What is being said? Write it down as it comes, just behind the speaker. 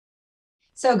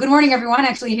So good morning, everyone.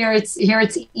 Actually, here it's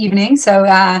evening,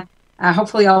 so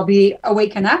hopefully I'll be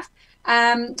awake enough.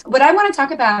 What I want to talk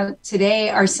about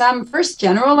today are some first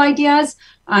general ideas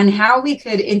on how we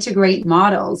could integrate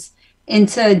models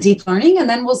into deep learning, and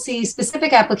then we'll see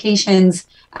specific applications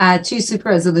to super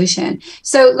resolution.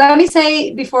 So let me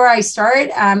say before I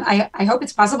start, I hope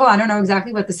it's possible. I don't know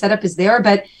exactly what the setup is there,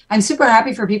 but I'm super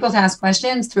happy for people to ask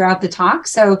questions throughout the talk.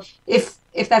 So if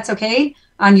that's okay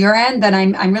on your end, then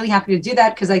I'm really happy to do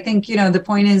that, because I think, the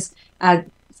point is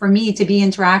for me to be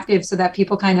interactive so that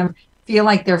people kind of feel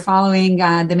like they're following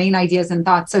the main ideas and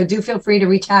thoughts. So do feel free to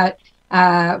reach out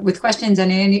with questions,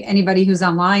 and anybody who's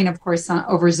online, of course,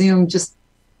 over Zoom, just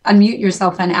unmute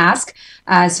yourself and ask.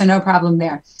 So no problem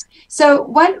there. So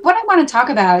what I want to talk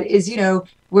about is,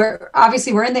 we're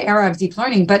in the era of deep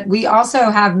learning, but we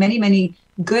also have many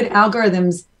good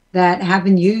algorithms that have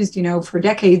been used, for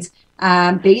decades,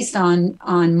 based on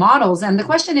models. And the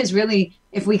question is really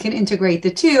if we can integrate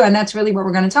the two, and that's really what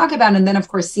we're going to talk about. And then, of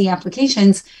course, see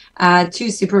applications to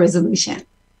super resolution.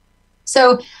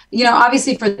 So,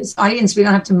 obviously for this audience, we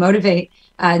don't have to motivate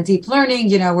deep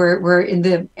learning. We're in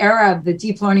the era of the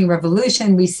deep learning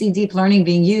revolution. We see deep learning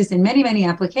being used in many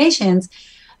applications.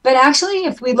 But actually,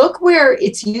 if we look where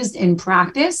it's used in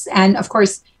practice, and of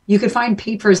course, you could find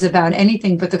papers about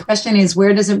anything, but the question is,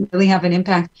 where does it really have an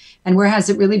impact, and where has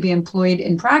it really been employed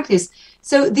in practice?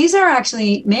 So these are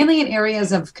actually mainly in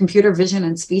areas of computer vision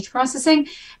and speech processing.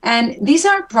 And these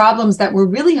are problems that were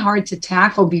really hard to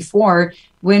tackle before,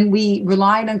 when we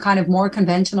relied on kind of more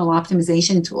conventional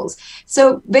optimization tools.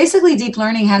 So basically, deep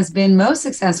learning has been most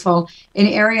successful in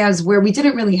areas where we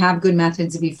didn't really have good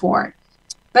methods before.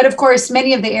 But of course,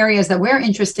 many of the areas that we're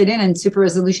interested in, and super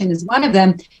resolution is one of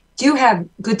them, do have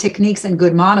good techniques and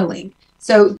good modeling.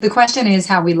 So the question is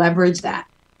how we leverage that.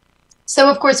 So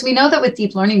of course, we know that with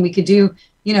deep learning, we could do,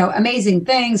 amazing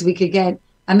things. We could get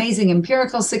amazing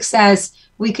empirical success.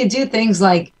 We could do things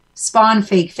like spawn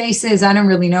fake faces. I don't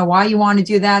really know why you want to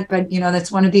do that, but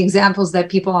that's one of the examples that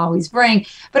people always bring.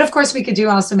 But of course, we could do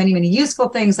also many useful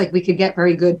things, like we could get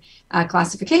very good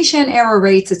classification, error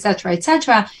rates, et cetera, et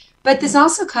cetera. But this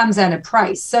also comes at a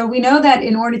price. So we know that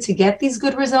in order to get these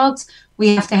good results,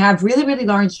 we have to have really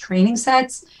large training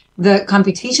sets. The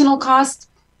computational cost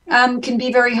can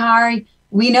be very high.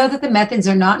 We know that the methods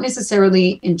are not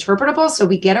necessarily interpretable. So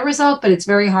we get a result, but it's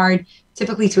very hard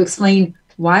typically to explain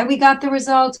why we got the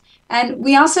result. And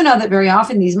we also know that very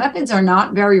often these methods are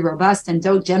not very robust and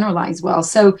don't generalize well.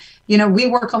 So, we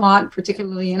work a lot,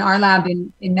 particularly in our lab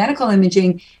in medical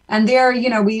imaging, and there,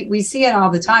 we see it all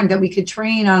the time that we could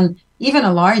train on even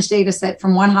a large data set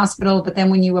from one hospital, but then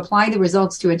when you apply the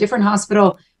results to a different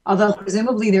hospital, although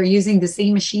presumably they're using the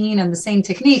same machine and the same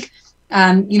technique,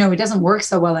 it doesn't work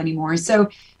so well anymore. So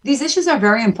these issues are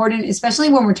very important, especially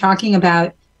when we're talking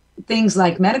about things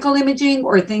like medical imaging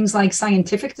or things like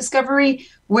scientific discovery,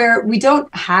 where we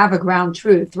don't have a ground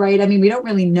truth, right? I mean, we don't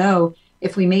really know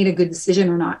if we made a good decision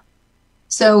or not.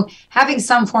 So having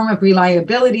some form of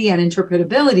reliability and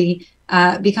interpretability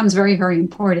becomes very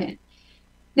important.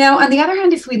 Now, on the other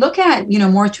hand, if we look at,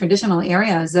 more traditional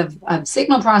areas of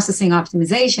signal processing,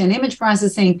 optimization, image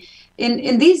processing,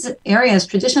 in these areas,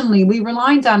 traditionally, we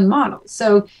relied on models.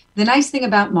 So the nice thing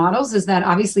about models is that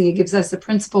obviously it gives us a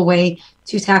principal way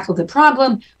to tackle the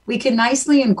problem. We can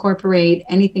nicely incorporate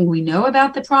anything we know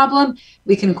about the problem.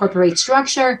 We can incorporate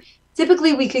structure.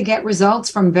 Typically, we could get results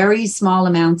from very small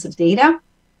amounts of data.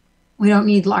 We don't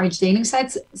need large data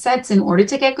sets in order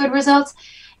to get good results.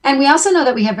 And we also know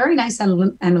that we have very nice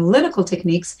analytical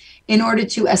techniques in order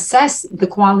to assess the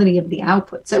quality of the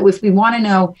output. So if we want to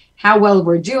know how well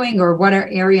we're doing or what are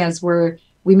areas where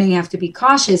we may have to be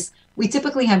cautious, we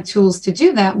typically have tools to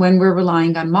do that when we're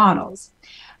relying on models.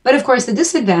 But of course, the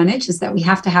disadvantage is that we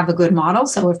have to have a good model.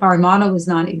 So if our model is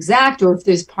not exact, or if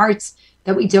there's parts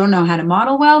that we don't know how to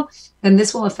model well, then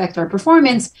this will affect our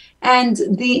performance, and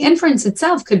the inference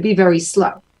itself could be very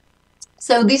slow.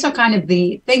 So these are kind of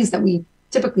the things that we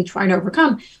typically try to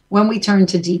overcome when we turn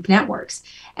to deep networks.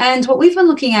 And what we've been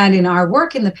looking at in our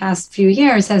work in the past few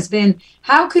years has been,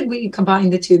 how could we combine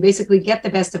the two, basically get the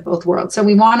best of both worlds? So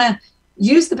we want to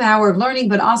use the power of learning,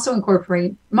 but also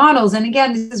incorporate models. And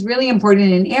again, this is really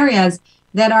important in areas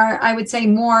that are, I would say,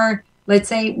 more, let's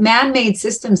say, man-made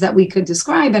systems that we could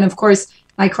describe. And of course,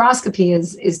 microscopy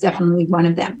is definitely one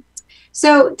of them.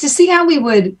 So to see how we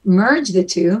would merge the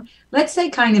two, let's say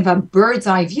kind of a bird's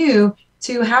eye view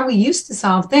to how we used to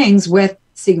solve things with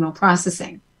signal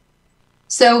processing.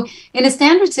 So in a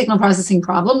standard signal processing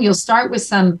problem, you'll start with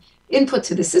some input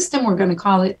to the system. We're going to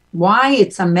call it Y.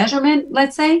 It's some measurement,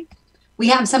 let's say. We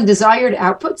have some desired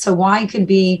output. So Y could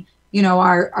be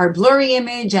our blurry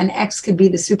image, and X could be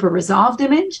the super resolved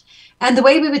image. And the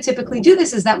way we would typically do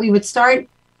this is that we would start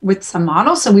with some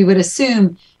model. So we would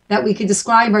assume that we could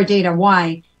describe our data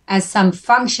Y as some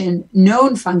function,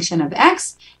 known function of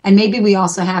X, and maybe we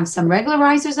also have some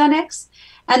regularizers on X.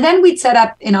 And then we'd set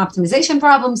up an optimization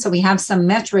problem. So we have some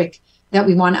metric that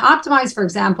we want to optimize. For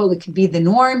example, it could be the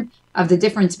norm of the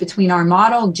difference between our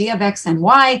model, G of X and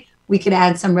Y. We could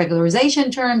add some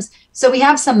regularization terms. So we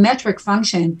have some metric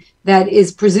function that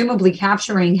is presumably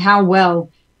capturing how well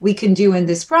we can do in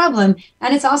this problem.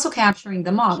 And it's also capturing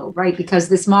the model, right? Because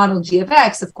this model, G of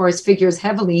X, of course, figures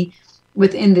heavily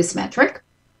within this metric.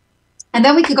 And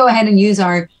then we could go ahead and use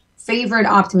our favorite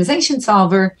optimization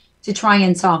solver to try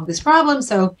and solve this problem.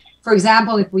 So, for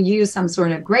example, if we use some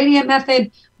sort of gradient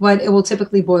method, what it will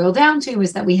typically boil down to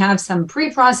is that we have some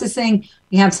pre-processing,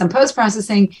 we have some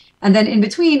post-processing, and then in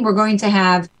between, we're going to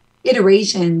have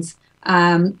iterations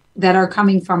that are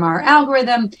coming from our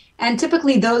algorithm. And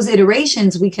typically those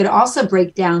iterations, we could also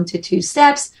break down to two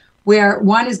steps, where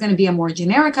one is going to be a more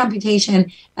generic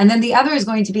computation, and then the other is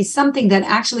going to be something that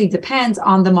actually depends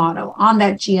on the model, on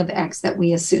that G of X that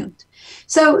we assumed.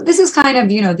 So this is kind of,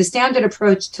 the standard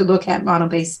approach to look at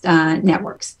model-based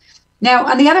networks. Now,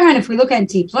 on the other hand, if we look at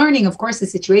deep learning, of course, the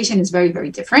situation is very, very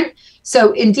different.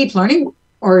 So in deep learning,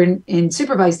 or in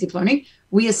supervised deep learning,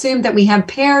 we assume that we have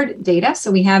paired data.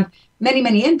 So we have many,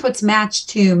 many inputs matched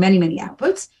to many, many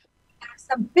outputs.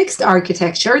 Some fixed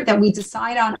architecture that we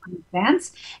decide on in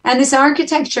advance. And this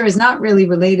architecture is not really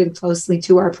related closely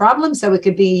to our problem. So it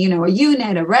could be, a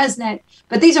UNet, a ResNet,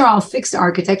 but these are all fixed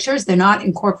architectures. They're not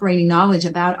incorporating knowledge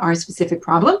about our specific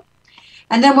problem.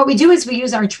 And then what we do is we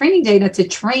use our training data to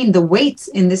train the weights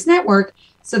in this network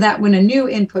so that when a new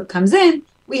input comes in,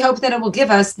 we hope that it will give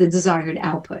us the desired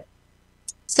output.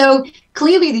 So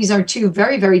clearly, these are two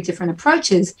very, very different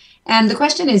approaches. And the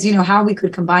question is, how we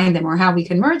could combine them or how we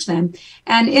can merge them.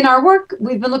 And in our work,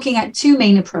 we've been looking at two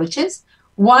main approaches.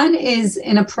 One is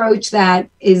an approach that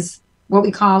is what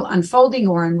we call unfolding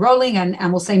or unrolling,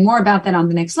 and we'll say more about that on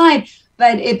the next slide.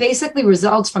 But it basically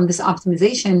results from this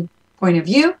optimization point of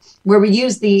view, where we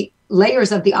use the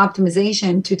layers of the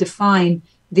optimization to define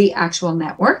the actual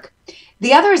network.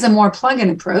 The other is a more plug-in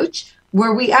approach,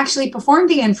 where we actually perform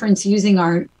the inference using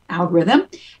our algorithm.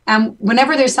 And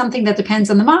whenever there's something that depends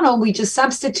on the model, we just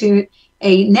substitute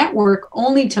a network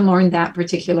only to learn that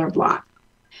particular block.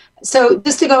 So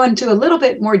just to go into a little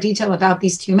bit more detail about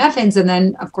these two methods, and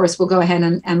then, of course, we'll go ahead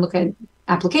and look at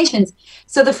applications.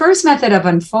 So the first method of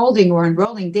unfolding or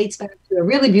enrolling dates back to a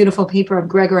really beautiful paper of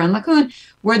Gregor and Lacoon,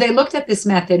 where they looked at this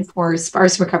method for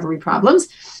sparse recovery problems.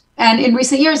 And in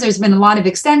recent years, there's been a lot of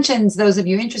extensions. Those of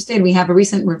you interested, we have a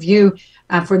recent review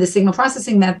for the signal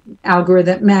processing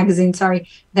algorithm magazine,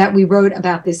 that we wrote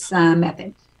about this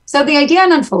method. So the idea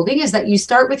in unfolding is that you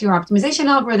start with your optimization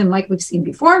algorithm like we've seen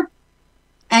before,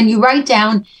 and you write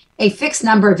down a fixed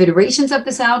number of iterations of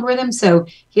this algorithm. So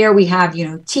here we have,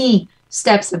 T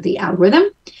steps of the algorithm.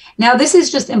 Now, this is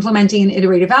just implementing an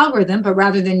iterative algorithm, but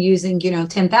rather than using,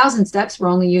 10,000 steps, we're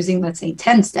only using, let's say,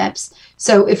 10 steps.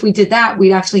 So if we did that,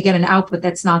 we'd actually get an output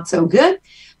that's not so good.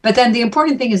 But then the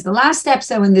important thing is the last step.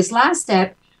 So in this last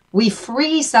step, we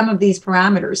free some of these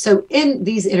parameters. So in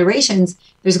these iterations,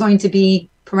 there's going to be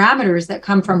parameters that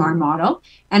come from our model.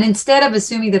 And instead of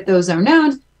assuming that those are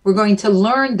known, we're going to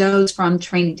learn those from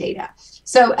training data.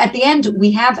 So at the end,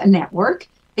 we have a network.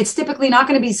 It's typically not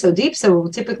going to be so deep. So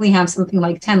we'll typically have something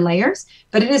like 10 layers,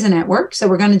 but it is a network. So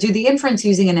we're going to do the inference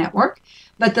using a network.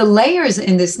 But the layers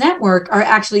in this network are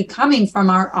actually coming from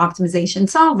our optimization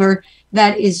solver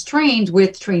that is trained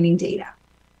with training data.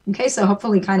 Okay, so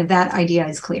hopefully kind of that idea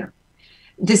is clear.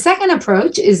 The second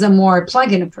approach is a more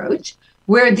plug-in approach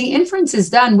where the inference is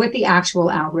done with the actual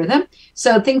algorithm.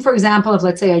 So think, for example, of,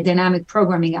 let's say, a dynamic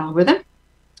programming algorithm,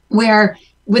 where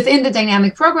within the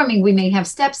dynamic programming, we may have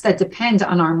steps that depend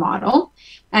on our model.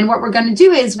 And what we're going to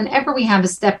do is whenever we have a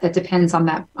step that depends on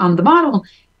the model,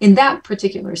 in that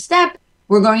particular step,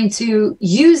 we're going to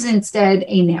use instead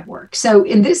a network. So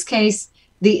in this case,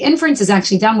 the inference is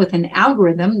actually done with an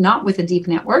algorithm, not with a deep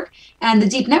network. And the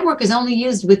deep network is only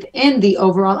used within the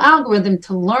overall algorithm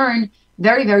to learn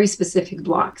very, very specific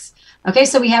blocks. Okay,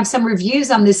 so we have some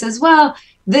reviews on this as well.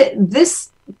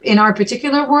 This, in our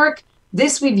particular work,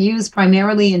 this we've used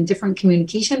primarily in different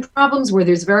communication problems where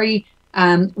there's very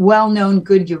well-known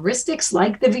good heuristics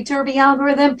like the Viterbi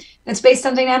algorithm that's based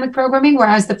on dynamic programming,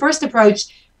 whereas the first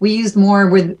approach we used more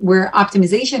where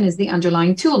optimization is the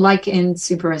underlying tool, like in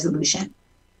super resolution.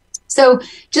 So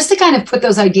just to kind of put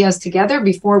those ideas together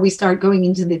before we start going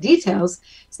into the details,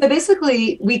 so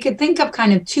basically we could think of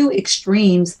kind of two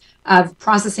extremes of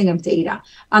processing of data.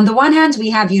 On the one hand, we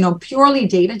have, purely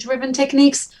data-driven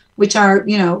techniques, which are,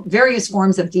 various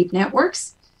forms of deep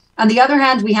networks. On the other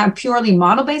hand, we have purely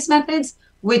model-based methods,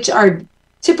 which are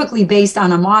typically based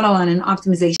on a model and an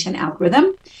optimization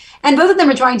algorithm. And both of them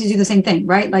are trying to do the same thing,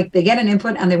 right? Like they get an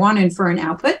input and they want to infer an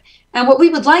output. And what we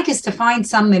would like is to find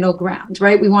some middle ground,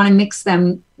 right? We want to mix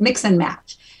and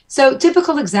match. So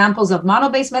typical examples of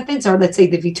model-based methods are, let's say,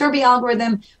 the Viterbi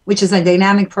algorithm, which is a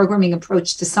dynamic programming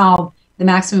approach to solve the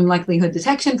maximum likelihood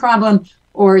detection problem,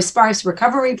 or sparse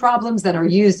recovery problems that are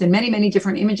used in many, many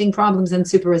different imaging problems and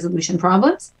super resolution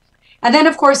problems. And then,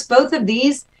 of course, both of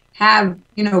these have,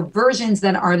 versions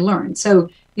that are learned. So,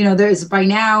 there's by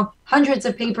now hundreds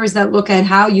of papers that look at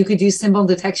how you could do symbol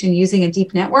detection using a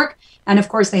deep network. And of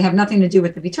course, they have nothing to do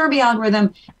with the Viterbi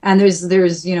algorithm. And there's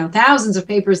thousands of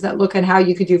papers that look at how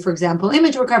you could do, for example,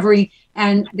 image recovery,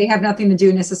 and they have nothing to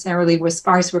do necessarily with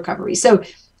sparse recovery. So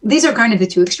these are kind of the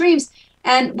two extremes.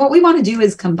 And what we want to do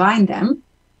is combine them.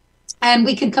 And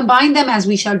we can combine them, as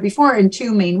we showed before, in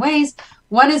two main ways.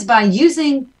 One is by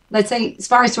using, let's say,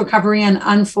 sparse recovery and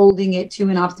unfolding it to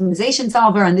an optimization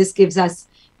solver. And this gives us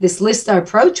this Lista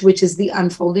approach, which is the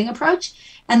unfolding approach.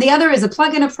 And the other is a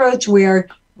plugin approach where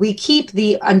we keep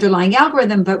the underlying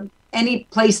algorithm, but any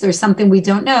place there's something we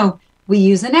don't know, we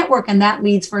use a network. And that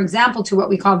leads, for example, to what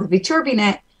we call the Viterbi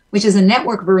net, which is a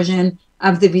network version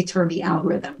of the Viterbi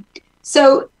algorithm.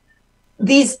 So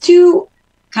these two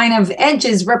kind of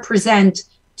edges represent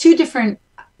two different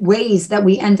ways that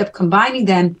we end up combining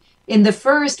them. In the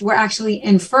first, we're actually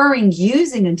inferring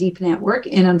using a deep network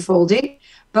in unfolding,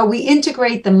 but we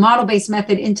integrate the model-based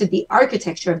method into the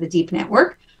architecture of the deep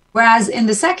network. Whereas in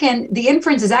the second, the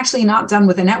inference is actually not done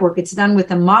with a network. It's done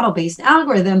with a model-based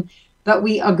algorithm, but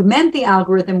we augment the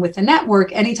algorithm with the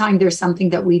network anytime there's something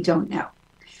that we don't know.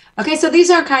 Okay, so these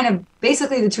are kind of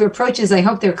basically the two approaches. I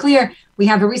hope they're clear. We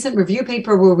have a recent review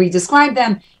paper where we describe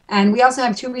them. And we also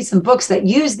have two recent books that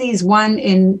use these, one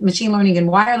in machine learning and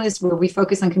wireless, where we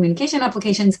focus on communication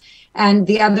applications. And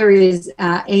the other is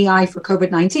AI for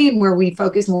COVID-19, where we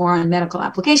focus more on medical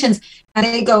applications. And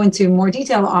they go into more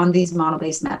detail on these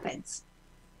model-based methods.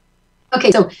 Okay,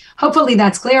 so hopefully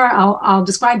that's clear. I'll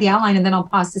describe the outline and then I'll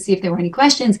pause to see if there were any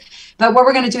questions. But what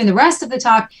we're going to do in the rest of the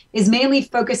talk is mainly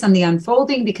focus on the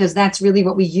unfolding, because that's really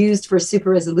what we used for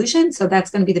super resolution. So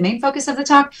that's going to be the main focus of the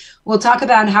talk. We'll talk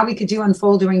about how we could do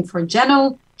unfolding for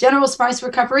general sparse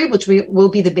recovery, which will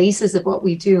be the basis of what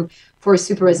we do for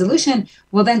super resolution.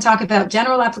 We'll then talk about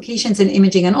general applications in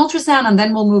imaging and ultrasound, and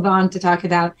then we'll move on to talk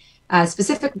about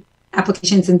specific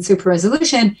applications in super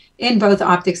resolution in both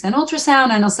optics and ultrasound,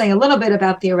 and I'll say a little bit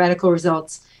about theoretical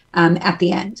results at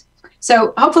the end.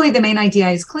 So hopefully the main idea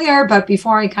is clear, but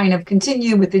before I kind of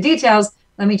continue with the details,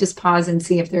 let me just pause and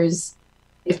see if there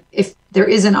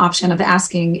is an option of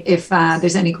asking if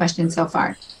there's any questions so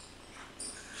far.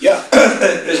 Yeah,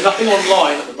 there's nothing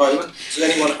online at the moment. Does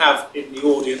anyone have, in the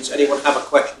audience, anyone have a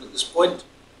question at this point?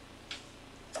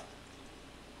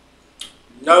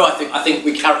 No, I think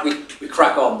we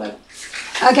crack on then.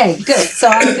 Okay, good. So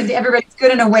everybody's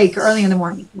good and awake early in the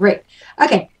morning. Great.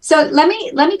 Okay, so let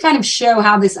me kind of show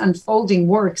how this unfolding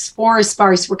works for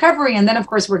sparse recovery, and then of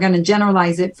course we're going to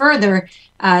generalize it further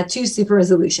to super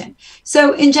resolution.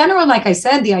 So in general, like I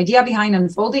said, the idea behind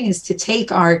unfolding is to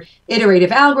take our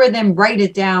iterative algorithm, write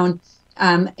it down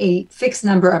a fixed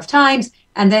number of times,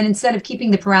 and then instead of keeping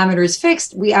the parameters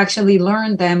fixed, we actually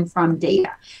learn them from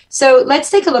data. So let's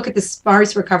take a look at the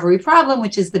sparse recovery problem,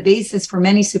 which is the basis for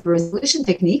many super resolution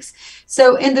techniques.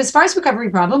 So in the sparse recovery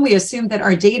problem, we assume that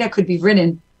our data could be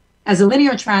written as a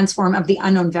linear transform of the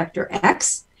unknown vector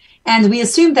x, and we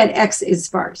assume that x is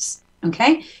sparse.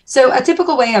 Okay, so a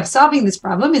typical way of solving this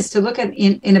problem is to look at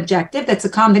an objective that's a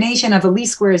combination of a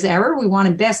least squares error. We want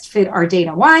to best fit our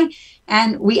data y,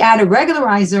 and we add a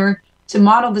regularizer to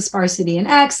model the sparsity in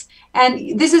X.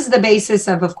 And this is the basis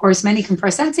of course, many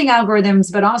compressed sensing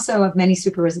algorithms, but also of many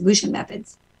super resolution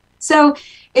methods. So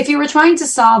if you were trying to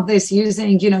solve this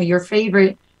using, your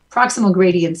favorite proximal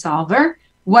gradient solver,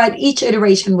 what each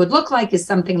iteration would look like is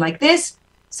something like this.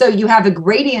 So you have a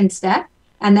gradient step,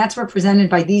 and that's represented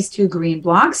by these two green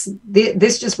blocks.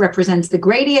 This just represents the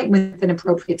gradient with an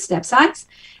appropriate step size.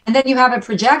 And then you have a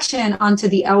projection onto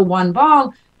the L1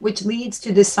 ball, which leads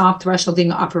to this soft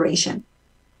thresholding operation.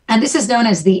 And this is known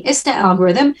as the ISTA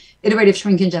algorithm, iterative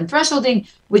shrinkage and thresholding,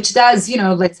 which does,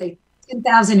 let's say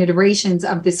 10,000 iterations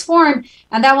of this form,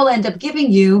 and that will end up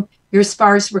giving you your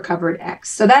sparse recovered X.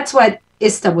 So that's what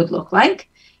ISTA would look like.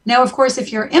 Now, of course,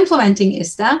 if you're implementing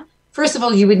ISTA, first of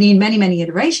all, you would need many, many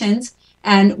iterations.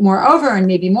 And moreover, and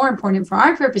maybe more important for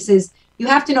our purposes, you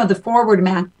have to know the forward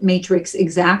matrix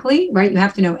exactly, right? You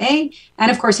have to know A, and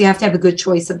of course you have to have a good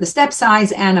choice of the step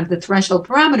size and of the threshold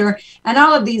parameter, and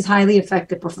all of these highly affect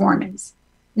the performance.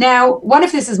 Now, what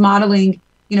if this is modeling,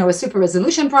 a super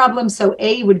resolution problem? So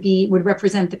A would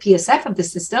represent the PSF of the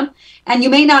system, and you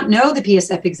may not know the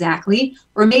PSF exactly,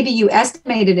 or maybe you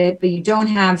estimated it, but you don't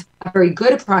have a very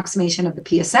good approximation of the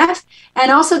PSF. And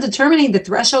also determining the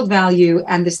threshold value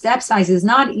and the step size is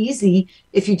not easy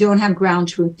if you don't have ground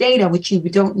truth data, which you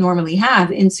don't normally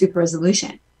have in super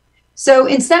resolution. So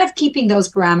instead of keeping those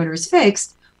parameters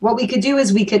fixed, what we could do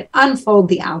is we could unfold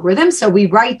the algorithm. So we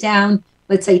write down,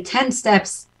 let's say, 10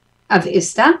 steps of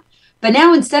ISTA. But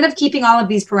now, instead of keeping all of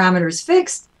these parameters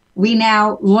fixed, we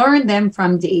now learn them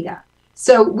from data.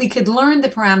 So we could learn the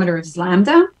parameters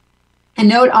lambda, and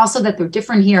note also that they're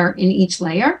different here in each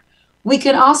layer. We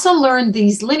could also learn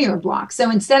these linear blocks. So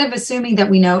instead of assuming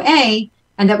that we know A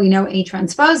and that we know A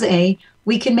transpose A,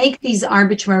 we can make these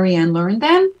arbitrary and learn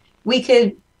them. We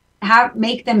could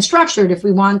make them structured if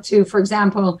we want to. For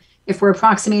example, if we're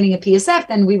approximating a PSF,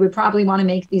 then we would probably want to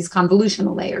make these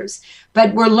convolutional layers.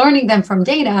 But we're learning them from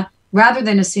data rather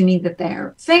than assuming that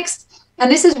they're fixed.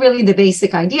 And this is really the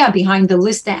basic idea behind the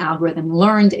LISTA algorithm,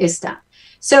 learned ISTA.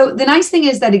 So the nice thing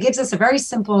is that it gives us a very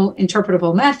simple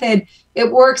interpretable method.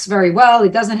 It works very well.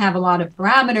 It doesn't have a lot of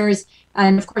parameters.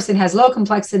 And of course, it has low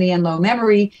complexity and low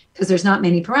memory because there's not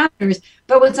many parameters.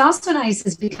 But what's also nice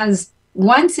is because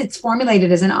once it's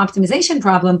formulated as an optimization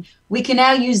problem, we can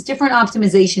now use different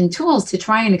optimization tools to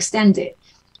try and extend it.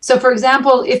 So for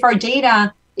example, if our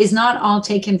data is not all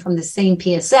taken from the same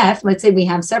PSF, let's say we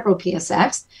have several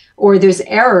PSFs, or there's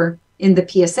error in the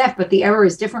PSF, but the error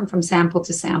is different from sample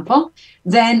to sample,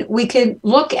 then we could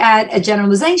look at a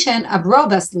generalization of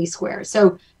robust least squares.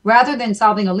 So rather than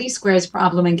solving a least squares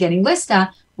problem and getting LISTA,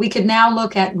 we could now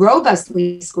look at robust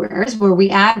least squares where we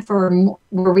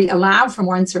allow for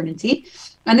more uncertainty.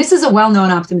 And this is a well-known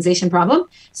optimization problem.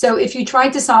 So if you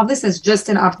tried to solve this as just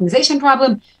an optimization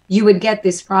problem, you would get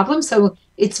this problem. So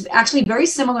it's actually very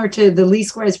similar to the least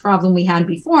squares problem we had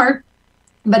before,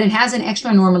 but it has an extra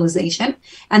normalization.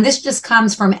 And this just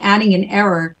comes from adding an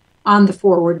error on the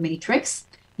forward matrix.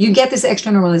 You get this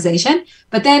extra normalization.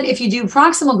 But then if you do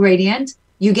proximal gradient,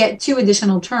 you get 2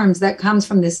 additional terms that comes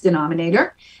from this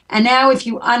denominator. And now if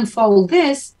you unfold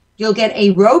this, you'll get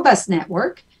a robust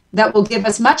network that will give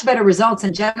us much better results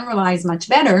and generalize much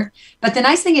better. But the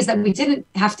nice thing is that we didn't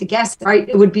have to guess, right?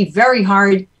 It would be very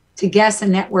hard to guess a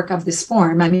network of this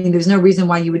form. I mean, there's no reason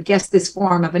why you would guess this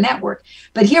form of a network.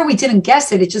 But here we didn't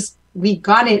guess it. We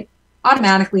got it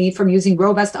automatically from using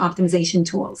robust optimization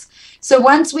tools. So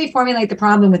once we formulate the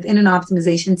problem within an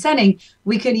optimization setting,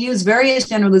 we could use various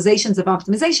generalizations of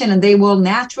optimization, and they will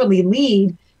naturally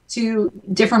lead to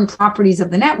different properties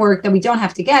of the network that we don't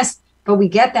have to guess, but we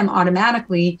get them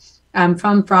automatically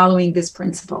from following this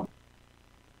principle.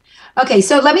 Okay,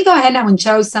 so let me go ahead now and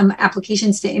show some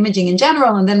applications to imaging in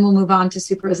general, and then we'll move on to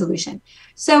super resolution.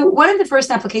 So one of the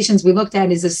first applications we looked at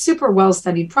is a super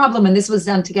well-studied problem, and this was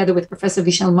done together with Professor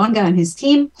Vishal Monga and his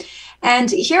team.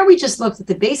 And here we just looked at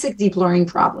the basic deep learning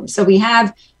problem. So we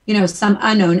have, some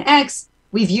unknown X.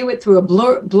 We view it through a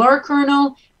blur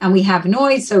kernel, and we have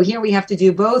noise. So here we have to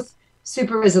do both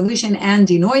super resolution and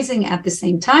denoising at the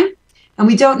same time. And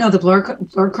we don't know the blur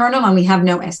kernel, and we have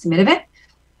no estimate of it.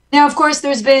 Now, of course,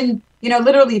 there's been,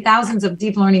 literally thousands of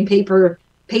deep learning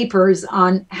papers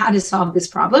on how to solve this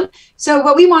problem. So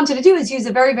what we wanted to do is use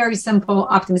a very, very simple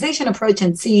optimization approach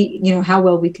and see, how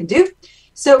well we can do.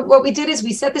 So what we did is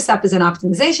we set this up as an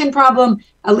optimization problem,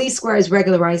 a least squares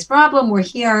regularized problem, where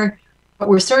here what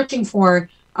we're searching for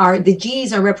are the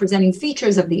G's are representing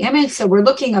features of the image. So we're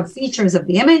looking at features of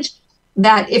the image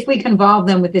that if we convolve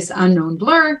them with this unknown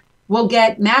blur, we'll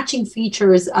get matching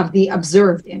features of the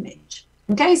observed image.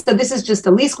 Okay, so this is just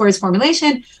a least squares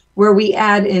formulation where we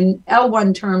add an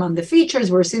L1 term on the features.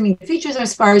 We're assuming the features are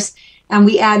sparse, and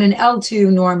we add an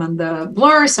L2 norm on the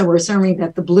blur. So we're assuming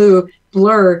that the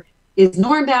blur is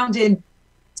norm bounded.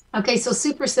 Okay, so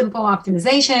super simple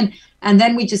optimization. And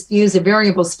then we just use a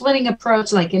variable splitting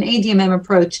approach like an ADMM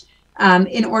approach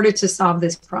in order to solve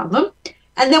this problem.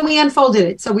 And then we unfolded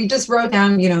it. So we just wrote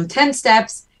down, 10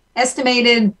 steps,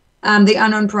 estimated the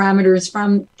unknown parameters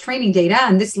from training data,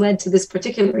 and this led to this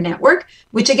particular network,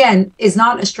 which again is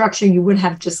not a structure you would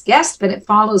have just guessed, but it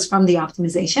follows from the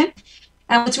optimization.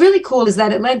 And what's really cool is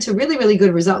that it led to really, really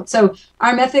good results. So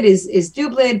our method is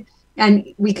doubled,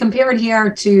 and we compared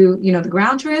here to the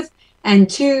ground truth and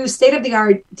 2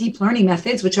 state-of-the-art deep learning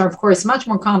methods, which are of course much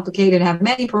more complicated, have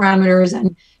many parameters,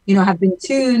 and have been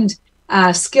tuned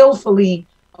skillfully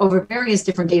over various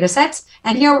different data sets.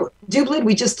 And here, Duplicate,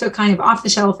 we just took kind of off the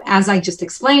shelf, as I just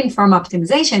explained, from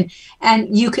optimization.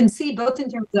 And you can see both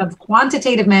in terms of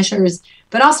quantitative measures,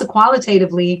 but also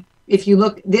qualitatively, if you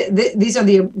look, these are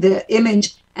the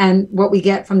image and what we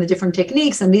get from the different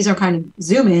techniques. And these are kind of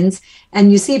zoom-ins.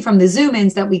 And you see from the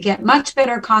zoom-ins that we get much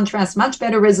better contrast, much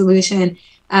better resolution,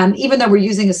 even though we're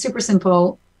using a super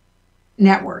simple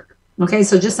network. Okay,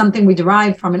 so just something we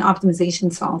derived from an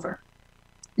optimization solver.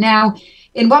 Now,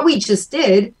 in what we just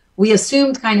did, we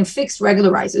assumed kind of fixed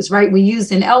regularizers, right? We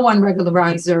used an L1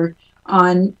 regularizer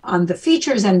on the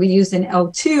features, and we used an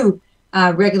L2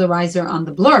 regularizer on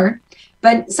the blur.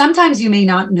 But sometimes you may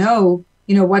not know,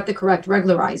 what the correct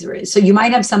regularizer is. So you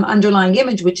might have some underlying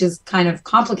image, which is kind of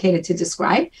complicated to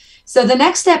describe. So the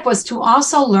next step was to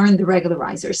also learn the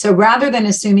regularizer. So rather than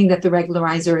assuming that the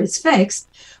regularizer is fixed,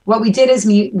 what we did is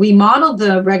we modeled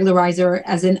the regularizer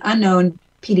as an unknown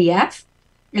PDF,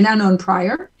 an unknown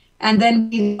prior, and then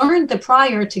we learned the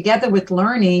prior together with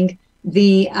learning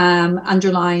the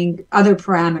underlying other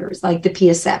parameters like the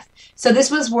PSF. So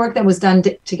this was work that was done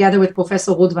together with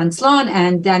Professor Ruth van Sloan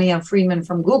and Danielle Friedman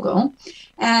from Google.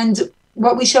 And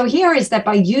what we show here is that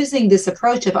by using this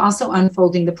approach of also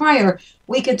unfolding the prior,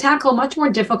 we could tackle much more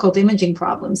difficult imaging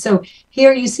problems. So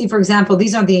here you see, for example,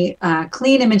 these are the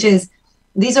clean images.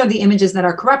 These are the images that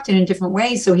are corrupted in different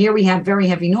ways. So here we have very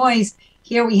heavy noise.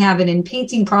 Here we have an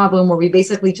in-painting problem where we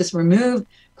basically just remove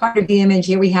part of the image.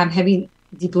 Here we have heavy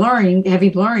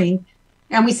blurring.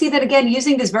 And we see that, again,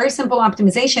 using this very simple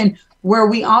optimization where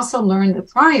we also learn the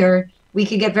prior, we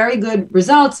could get very good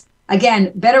results.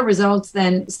 Again, better results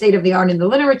than state-of-the-art in the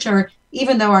literature,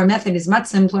 even though our method is much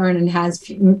simpler and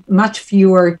has much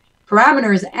fewer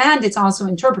parameters, and it's also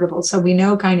interpretable. So we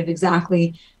know kind of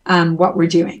exactly what we're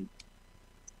doing.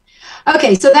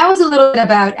 Okay, so that was a little bit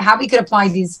about how we could apply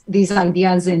these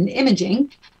ideas in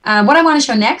imaging. What I want to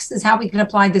show next is how we can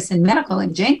apply this in medical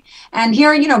imaging. And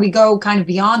here, we go kind of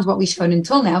beyond what we showed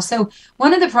until now. So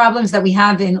one of the problems that we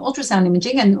have in ultrasound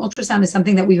imaging, and ultrasound is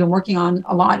something that we've been working on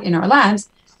a lot in our labs,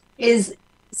 is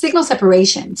signal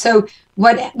separation. So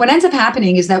what ends up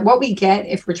happening is that what we get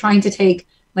if we're trying to take,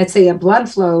 let's say, a blood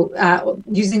flow,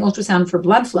 using ultrasound for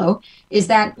blood flow, is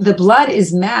that the blood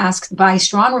is masked by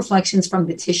strong reflections from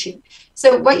the tissue.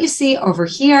 So what you see over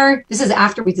here, this is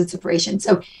after we did separation.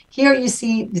 So here you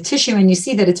see the tissue, and you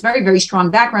see that it's very, very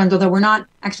strong background, although we're not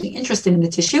actually interested in the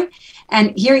tissue.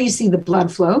 And here you see the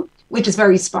blood flow, which is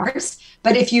very sparse.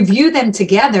 But if you view them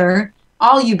together,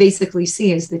 all you basically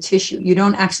see is the tissue. You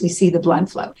don't actually see the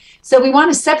blood flow. So we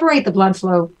want to separate the blood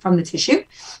flow from the tissue.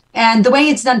 And the way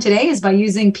it's done today is by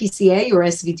using PCA or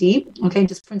SVD, okay,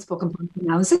 just principal component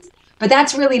analysis. But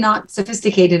that's really not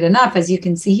sophisticated enough, as you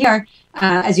can see here,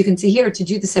 to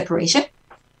do the separation.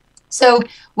 So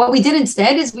what we did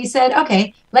instead is we said,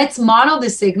 okay, let's model the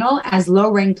signal as low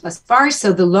rank plus sparse.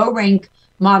 So the low rank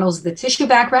models the tissue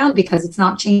background because it's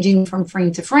not changing from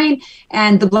frame to frame.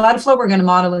 And the blood flow we're going to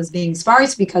model as being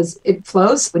sparse because it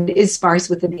flows, but it is sparse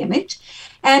within the image.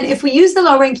 And if we use the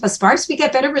low rank plus sparse, we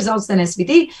get better results than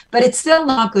SVD, but it's still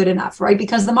not good enough, right?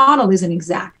 Because the model isn't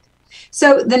exact.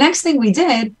 So the next thing we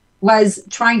did was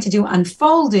trying to do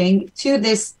unfolding to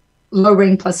this low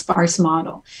rank plus sparse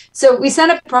model. So we set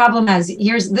up a problem as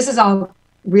this is all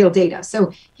real data.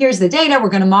 So here's the data. We're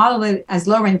going to model it as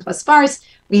low rank plus sparse.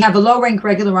 We have a low rank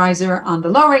regularizer on the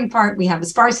low rank part. We have a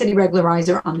sparsity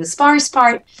regularizer on the sparse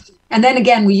part. And then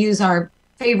again, we use our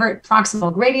favorite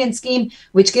proximal gradient scheme,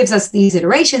 which gives us these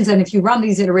iterations. And if you run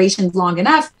these iterations long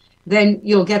enough, then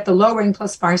you'll get the low rank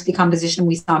plus sparse decomposition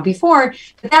we saw before.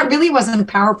 But that really wasn't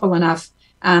powerful enough.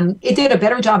 It did a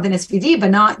better job than SVD,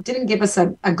 but didn't give us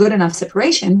a good enough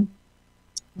separation.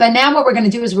 But now what we're going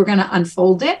to do is we're going to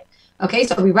unfold it. Okay,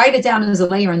 so we write it down as a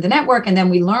layer in the network, and then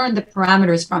we learn the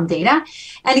parameters from data.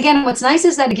 And again, what's nice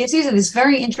is that it gives you this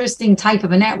very interesting type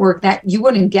of a network that you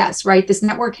wouldn't guess, right? This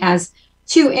network has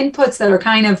two inputs that are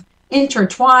kind of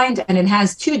intertwined, and it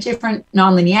has two different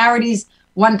nonlinearities,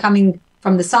 one coming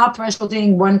from the soft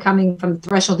thresholding, one coming from the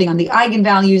thresholding on the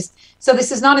eigenvalues. So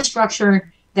this is not a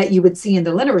structure that you would see in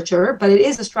the literature, but it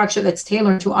is a structure that's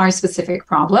tailored to our specific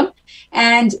problem.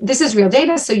 And this is real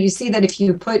data. So you see that if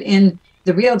you put in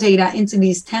the real data into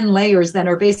these 10 layers that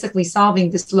are basically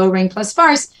solving this low rank plus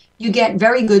sparse, you get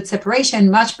very good separation,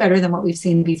 much better than what we've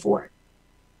seen before.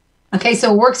 Okay,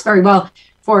 so it works very well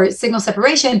for signal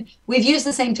separation. We've used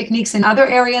the same techniques in other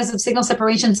areas of signal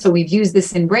separation. So we've used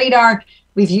this in radar.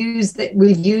 We've used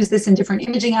this in different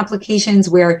imaging applications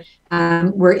where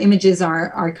images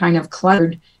are kind of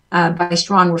cluttered by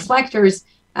strong reflectors.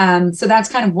 So that's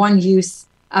kind of one use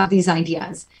of these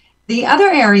ideas. The other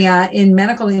area in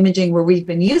medical imaging where we've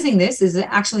been using this is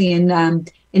actually in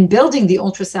in building the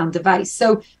ultrasound device.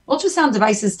 So ultrasound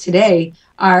devices today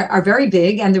are very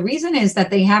big, and the reason is that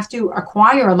they have to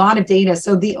acquire a lot of data.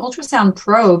 So the ultrasound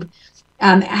probe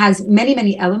has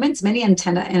many elements, many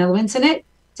antenna elements in it,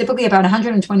 typically about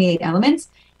 128 elements.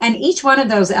 And each one of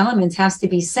those elements has to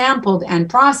be sampled and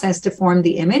processed to form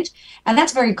the image. And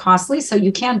that's very costly. So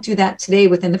you can't do that today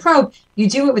within the probe. You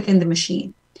do it within the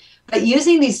machine. But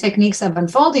using these techniques of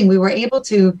unfolding, we were able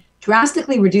to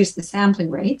drastically reduce the sampling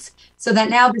rates so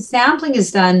that now the sampling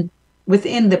is done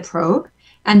within the probe.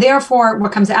 And therefore,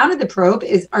 what comes out of the probe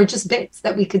are just bits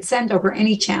that we could send over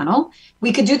any channel.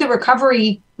 We could do the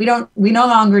recovery. We no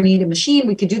longer need a machine.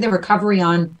 We could do the recovery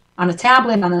on a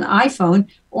tablet, on an iPhone,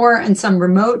 or in some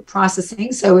remote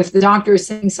processing. So if the doctor is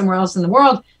sitting somewhere else in the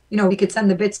world, we could send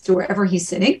the bits to wherever he's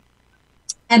sitting.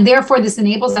 And therefore, this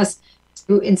enables us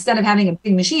to, instead of having a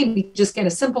big machine, we just get a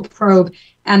simple probe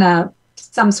and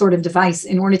some sort of device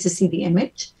in order to see the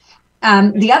image.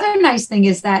 The other nice thing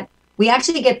is that we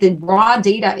actually get the raw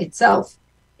data itself.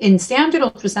 In standard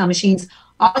ultrasound machines,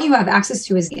 all you have access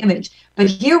to is the image. But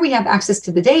here we have access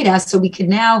to the data, so we can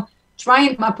now try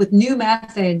and come up with new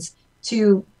methods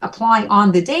to apply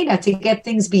on the data to get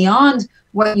things beyond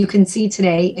what you can see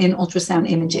today in ultrasound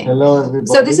imaging. Hello, everybody.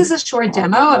 So this is a short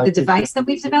demo of the device that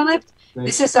we've developed.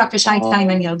 This is Dr. Shai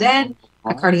Taiman Yilden,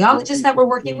 a cardiologist that we're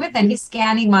working with, and he's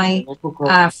scanning my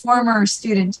former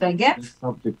student, Begif.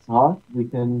 Subject's heart. We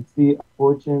can see a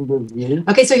four-chamber view.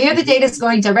 Okay, so here the data is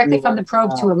going directly from the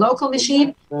probe to a local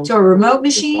machine, to a remote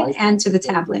machine, and to the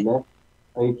tablet. The left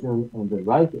atrium and the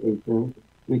right atrium.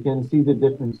 We can see the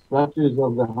different structures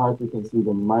of the heart. We can see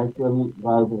the mitral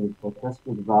valve and the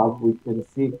tricuspid valve. We can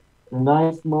see the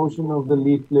nice motion of the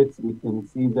leaflets. We can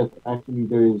see that actually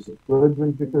there is good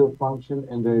ventricular function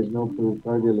and there is no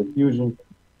pericardial effusion.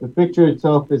 The picture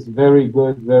itself is very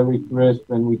good, very crisp,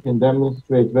 and we can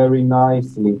demonstrate very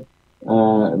nicely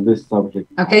this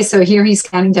subject. Okay, so here he's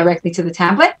scanning directly to the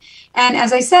tablet. And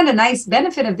as I said, a nice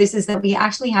benefit of this is that we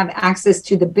actually have access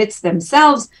to the bits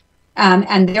themselves,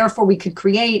 and therefore we could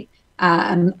create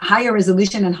higher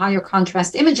resolution and higher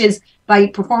contrast images by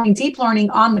performing deep learning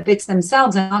on the bits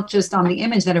themselves and not just on the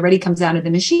image that already comes out of the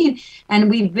machine. And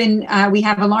we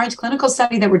have a large clinical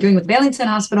study that we're doing with Beilinson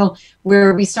Hospital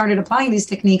where we started applying these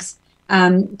techniques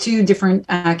to different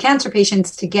cancer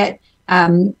patients to get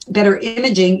better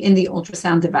imaging in the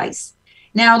ultrasound device.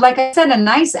 Now, like I said, a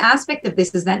nice aspect of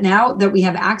this is that now that we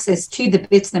have access to the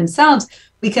bits themselves,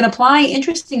 we can apply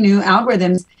interesting new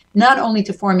algorithms not only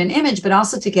to form an image, but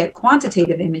also to get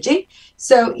quantitative imaging.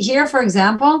 So here, for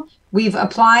example, we've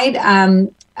applied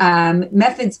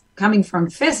methods coming from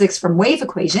physics, from wave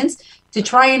equations, to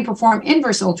try and perform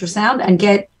inverse ultrasound and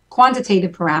get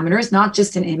quantitative parameters, not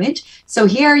just an image. So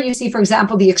here you see, for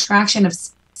example, the extraction of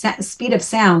speed of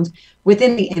sound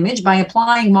within the image by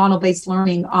applying model-based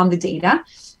learning on the data.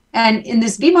 And in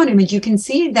this B-mode image, you can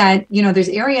see that, there's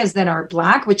areas that are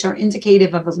black, which are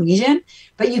indicative of a lesion,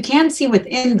 but you can't see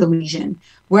within the lesion.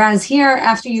 Whereas here,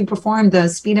 after you perform the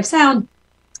speed of sound,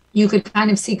 you could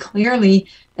kind of see clearly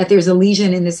that there's a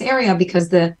lesion in this area because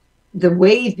the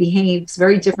wave behaves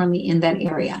very differently in that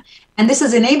area. And this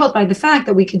is enabled by the fact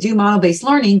that we could do model-based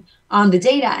learning on the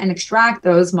data and extract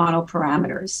those model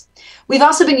parameters. We've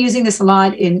also been using this a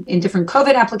lot in different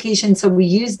COVID applications. So we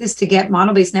use this to get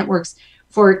model-based networks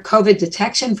for COVID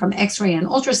detection from X-ray and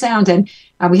ultrasound.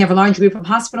 And we have a large group of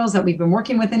hospitals that we've been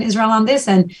working with in Israel on this.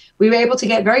 And we were able to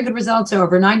get very good results,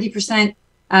 over 90%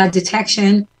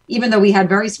 detection, even though we had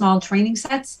very small training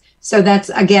sets. So that's,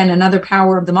 again, another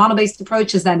power of the model-based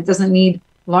approach, is that it doesn't need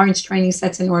large training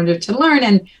sets in order to learn.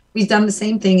 And we've done the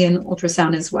same thing in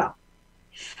ultrasound as well.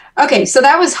 Okay, so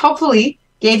that was hopefully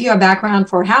gave you a background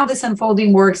for how this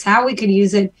unfolding works, how we could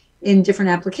use it in different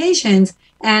applications.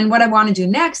 And what I want to do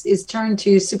next is turn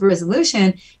to super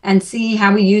resolution and see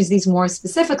how we use these more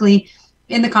specifically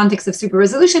in the context of super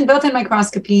resolution, both in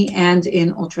microscopy and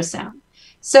in ultrasound.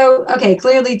 So, okay,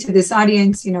 clearly to this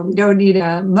audience, we don't need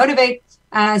to motivate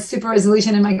super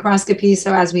resolution in microscopy.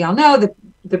 So as we all know,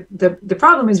 the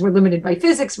problem is we're limited by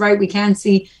physics, right? We can't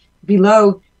see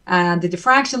below the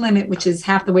diffraction limit, which is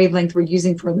half the wavelength we're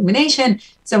using for illumination.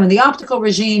 So in the optical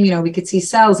regime, we could see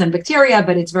cells and bacteria,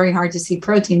 but it's very hard to see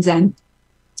proteins and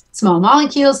small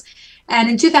molecules. And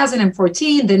in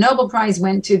 2014, the Nobel Prize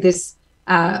went to this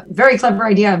very clever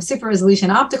idea of super resolution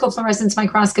optical fluorescence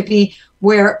microscopy,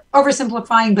 where,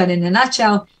 oversimplifying, but in a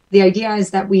nutshell, the idea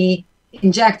is that we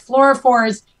inject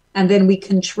fluorophores and then we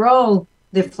control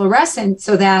the fluorescence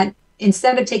so that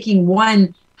instead of taking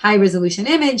one high resolution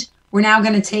image, we're now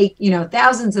going to take,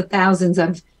 thousands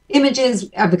of images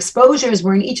of exposures,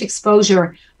 where in each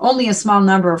exposure, only a small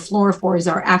number of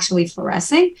fluorophores are actually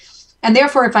fluorescing. And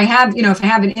therefore, if I have, if I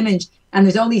have an image and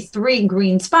there's only 3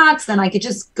 green spots, then I could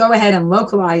just go ahead and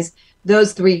localize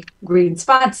those 3 green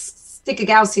spots, stick a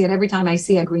Gaussian every time I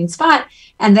see a green spot.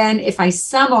 And then if I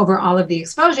sum over all of the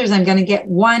exposures, I'm going to get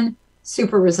one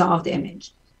super resolved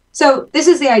image. So this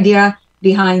is the idea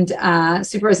behind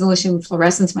super resolution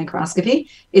fluorescence microscopy.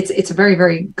 It's a very,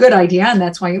 very good idea, and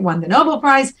that's why it won the Nobel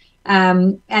Prize.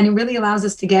 And it really allows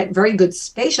us to get very good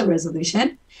spatial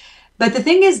resolution. But the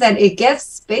thing is that it gets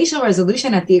spatial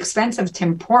resolution at the expense of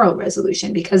temporal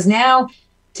resolution, because now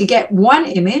to get one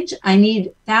image, I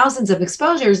need thousands of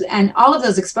exposures, and all of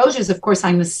those exposures, of course,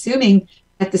 I'm assuming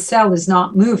that the cell is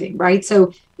not moving, right?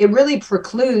 So it really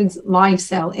precludes live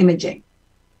cell imaging.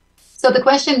 So the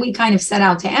question we kind of set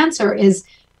out to answer is,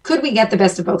 could we get the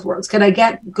best of both worlds? Could I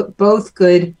get both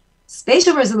good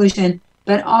spatial resolution,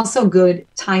 but also good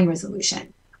time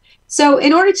resolution? So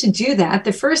in order to do that,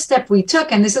 the first step we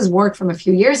took, and this is work from a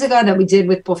few years ago that we did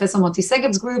with Professor Moti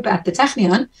Segev's group at the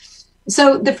Technion.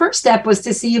 So the first step was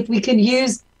to see if we could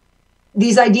use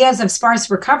these ideas of sparse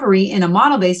recovery in a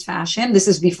model-based fashion, this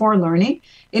is before learning,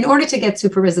 in order to get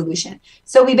super resolution.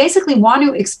 So we basically want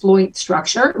to exploit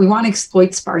structure, we want to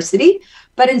exploit sparsity,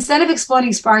 but instead of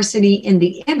exploiting sparsity in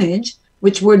the image,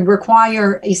 which would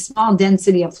require a small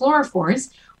density of fluorophores,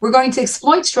 we're going to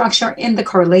exploit structure in the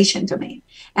correlation domain.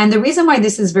 And the reason why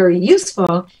this is very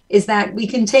useful is that we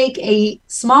can take a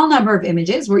small number of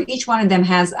images where each one of them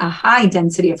has a high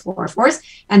density of fluorophores,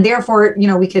 and therefore,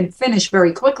 we can finish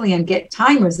very quickly and get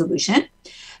time resolution.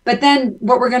 But then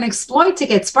what we're going to exploit to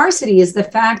get sparsity is the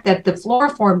fact that the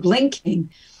fluorophore blinking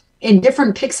in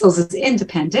different pixels is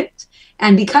independent.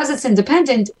 And because it's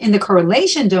independent in the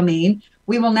correlation domain,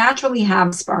 we will naturally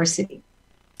have sparsity.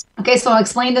 Okay, so I'll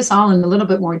explain this all in a little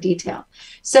bit more detail.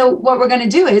 So what we're going to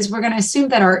do is we're going to assume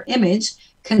that our image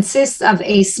consists of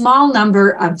a small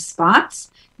number of spots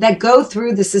that go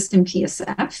through the system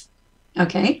PSF.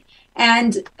 Okay,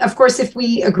 and of course, if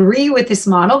we agree with this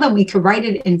model, then we could write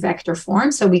it in vector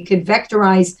form. So we could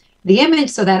vectorize the image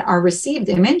so that our received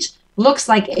image looks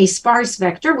like a sparse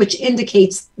vector, which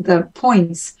indicates the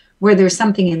points where there's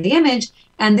something in the image.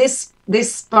 And this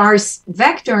sparse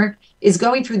vector is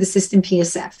going through the system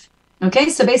PSF. Okay,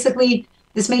 so basically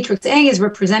this matrix A is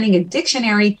representing a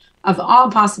dictionary of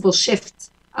all possible shifts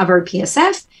of our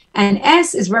PSF, and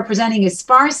S is representing a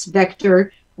sparse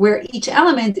vector where each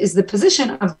element is the position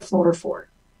of the fluorophore.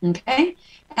 Okay,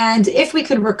 and if we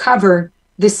could recover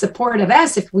this support of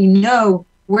S, if we know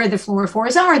where the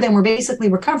fluorophores are, then we're basically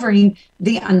recovering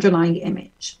the underlying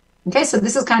image. Okay, so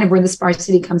this is kind of where the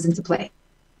sparsity comes into play.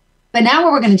 But now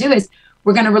what we're going to do is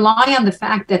we're going to rely on the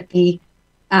fact that the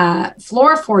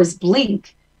fluorophores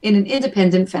blink in an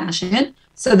independent fashion,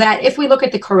 so that if we look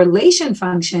at the correlation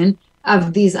function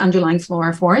of these underlying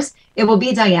fluorophores, it will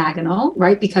be diagonal,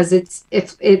 right? Because it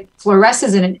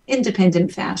fluoresces in an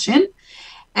independent fashion.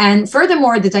 And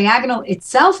furthermore, the diagonal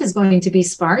itself is going to be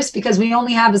sparse because we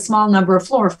only have a small number of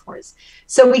fluorophores.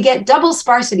 So we get double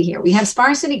sparsity here. We have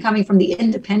sparsity coming from the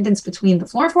independence between the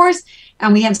fluorophores,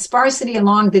 and we have sparsity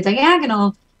along the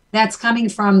diagonal that's coming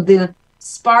from the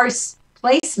sparse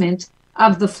placement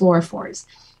of the fluorophores.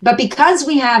 But because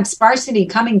we have sparsity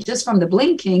coming just from the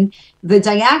blinking, the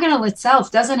diagonal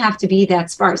itself doesn't have to be that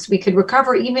sparse. We could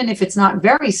recover even if it's not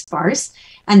very sparse,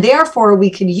 and therefore we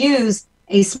could use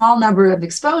a small number of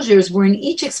exposures where in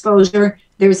each exposure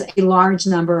there's a large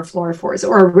number of fluorophores,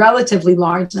 or a relatively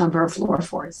large number of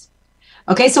fluorophores.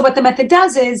 Okay, so what the method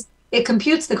does is it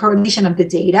computes the correlation of the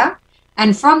data,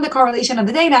 and from the correlation of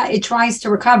the data, it tries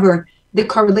to recover the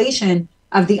correlation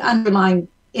of the underlying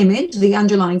image, the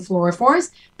underlying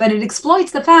fluorophores, but it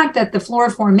exploits the fact that the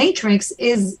fluorophore matrix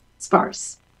is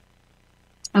sparse.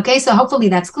 Okay, so hopefully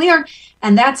that's clear,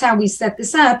 and that's how we set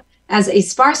this up as a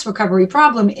sparse recovery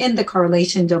problem in the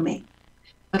correlation domain.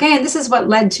 Okay, and this is what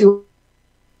led to,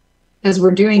 as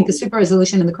we're doing the super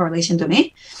resolution in the correlation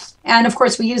domain. And of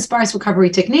course, we use sparse recovery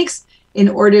techniques in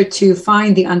order to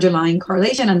find the underlying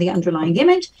correlation and the underlying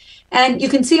image. And you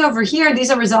can see over here,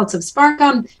 these are results of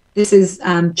SPARCM. This is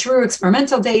true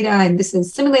experimental data, and this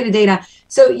is simulated data.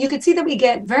 So you can see that we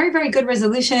get very, very good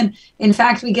resolution. In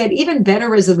fact, we get even better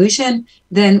resolution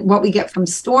than what we get from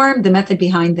STORM, the method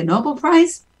behind the Nobel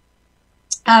Prize.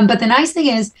 But the nice thing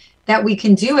is that we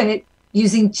can do it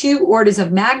using 2 orders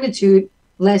of magnitude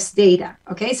less data.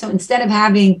 Okay, so instead of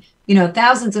having,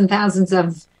 thousands and thousands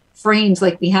of frames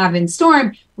like we have in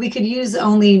STORM, we could use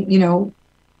only,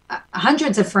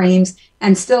 hundreds of frames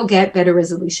and still get better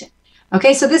resolution.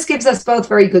 Okay, so this gives us both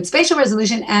very good spatial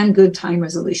resolution and good time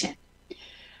resolution.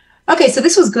 Okay, so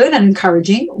this was good and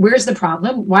encouraging. Where's the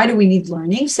problem? Why do we need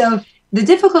learning? So The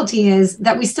difficulty is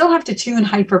that we still have to tune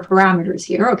hyperparameters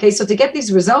here. Okay, so to get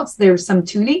these results, there's some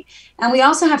tuning, and we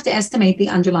also have to estimate the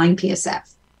underlying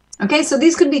PSF. Okay, so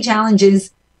these could be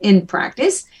challenges in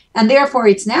practice, and therefore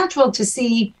it's natural to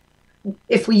see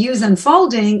if we use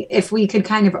unfolding, if we could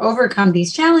kind of overcome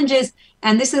these challenges.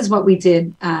 And this is what we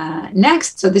did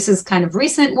next. So this is kind of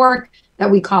recent work that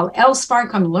we call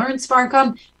L-SPARCum, Learn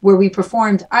SPARCum, where we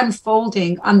performed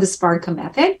unfolding on the SPARCum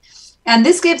method. And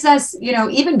this gives us,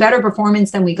 even better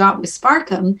performance than we got with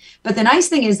SPARCum. But the nice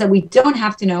thing is that we don't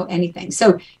have to know anything.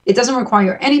 So it doesn't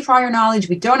require any prior knowledge.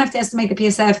 We don't have to estimate the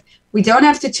PSF. We don't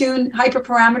have to tune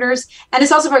hyperparameters. And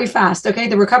it's also very fast, okay?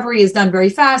 The recovery is done very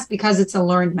fast because it's a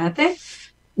learned method.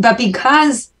 But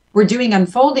because we're doing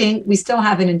unfolding, we still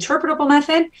have an interpretable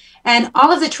method. And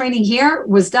all of the training here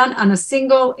was done on a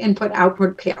single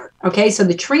input-output pair, okay? So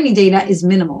the training data is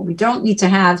minimal. We don't need to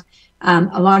have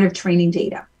a lot of training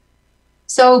data.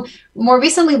 So more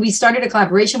recently, we started a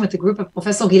collaboration with a group of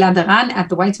Professor Gilad Aran at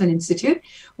the Weizmann Institute,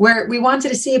 where we wanted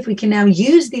to see if we can now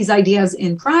use these ideas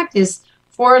in practice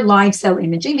for live cell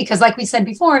imaging. Because like we said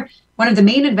before, one of the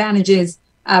main advantages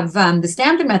of the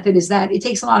standard method is that it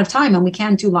takes a lot of time and we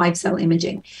can't do live cell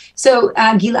imaging. So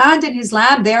Gilad and his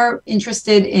lab, they're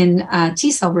interested in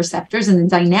T cell receptors and the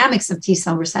dynamics of T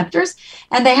cell receptors.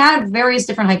 And they had various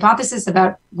different hypotheses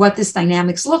about what this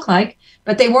dynamics look like,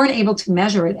 but they weren't able to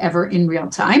measure it ever in real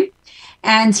time.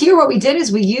 And here what we did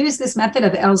is we used this method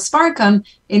of L-SPARCum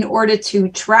in order to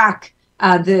track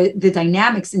the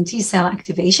dynamics in T cell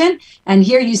activation. And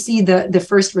here you see the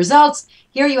first results.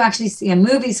 Here you actually see a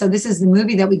movie. So this is the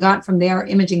movie that we got from their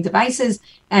imaging devices.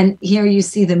 And here you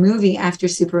see the movie after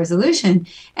super resolution.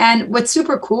 And what's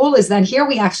super cool is that here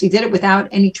we actually did it without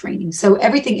any training. So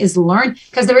everything is learned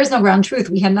because there is no ground truth.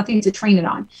 We had nothing to train it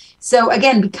on. So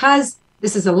again, because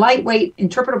this is a lightweight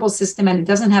interpretable system and it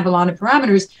doesn't have a lot of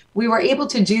parameters, we were able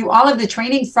to do all of the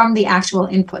training from the actual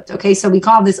input. Okay, so we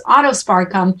call this auto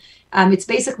SPARCum. It's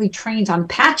basically trained on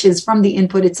patches from the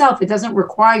input itself. It doesn't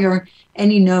require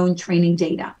any known training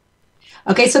data.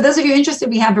 Okay, so those of you interested,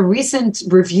 we have a recent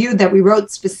review that we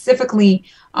wrote specifically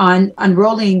on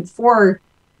unrolling for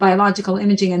biological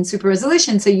imaging and super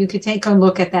resolution. So you could take a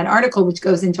look at that article, which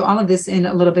goes into all of this in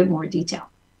a little bit more detail.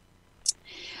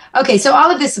 Okay, so all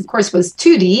of this, of course, was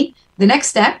 2D. The next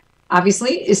step,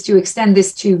 obviously, is to extend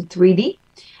this to 3D.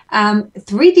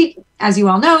 3D, as you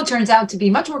all know, turns out to be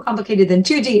much more complicated than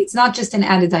 2D. It's not just an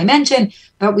added dimension,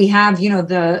 but we have,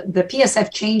 the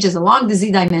PSF changes along the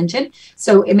Z dimension.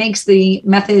 So it makes the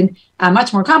method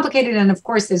much more complicated. And of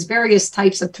course, there's various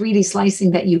types of 3D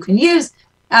slicing that you can use.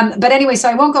 But anyway, so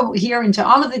I won't go here into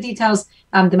all of the details.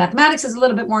 The mathematics is a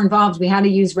little bit more involved. We had to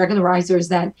use regularizers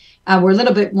that were a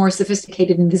little bit more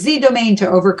sophisticated in the Z domain to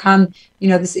overcome,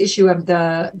 this issue of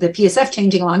the PSF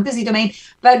changing along the Z domain.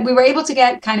 But we were able to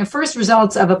get kind of first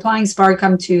results of applying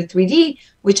SPARCum to 3D,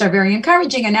 which are very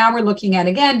encouraging. And now we're looking at,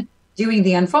 again, doing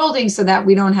the unfolding so that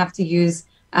we don't have to use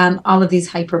all of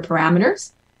these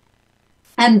hyperparameters.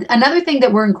 And another thing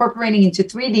that we're incorporating into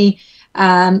 3D,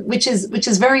 which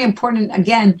is very important,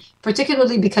 again,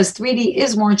 particularly because 3D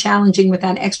is more challenging with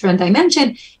that extra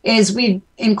dimension, is we've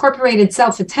incorporated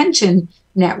self-attention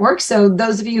networks. So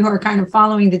those of you who are kind of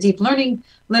following the deep learning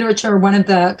literature, one of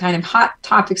the kind of hot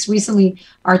topics recently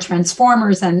are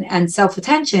transformers and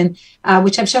self-attention,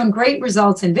 which have shown great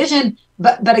results in vision,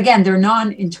 but again, they're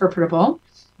non-interpretable.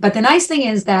 But the nice thing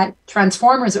is that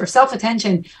transformers or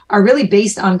self-attention are really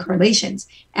based on correlations.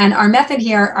 And our method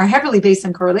here are heavily based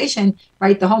on correlation,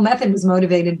 right? The whole method was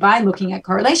motivated by looking at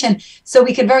correlation. So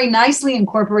we could very nicely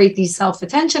incorporate these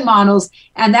self-attention models.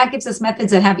 And that gives us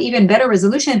methods that have even better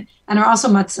resolution and are also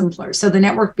much simpler. So the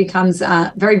network becomes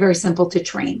very, very simple to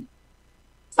train.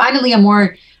 Finally, a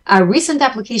more recent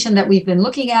application that we've been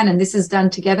looking at, and this is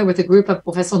done together with a group of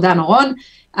Professor Dan Aron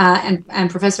and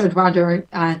Professor Eduardo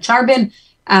Charbin.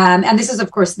 And this is,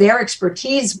 of course, their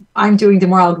expertise. I'm doing the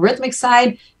more algorithmic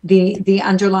side. The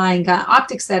underlying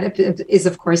optics setup is,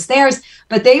 of course, theirs.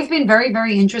 But they've been very,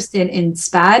 very interested in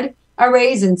SPAD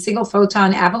arrays and single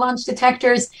photon avalanche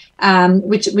detectors,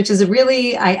 which is a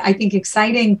really, I think,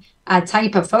 exciting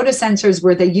type of photosensors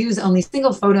where they use only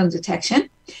single photon detection.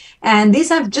 And these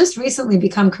have just recently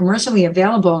become commercially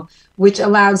available, which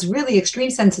allows really extreme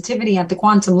sensitivity at the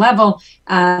quantum level.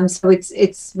 So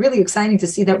it's really exciting to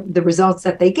see the results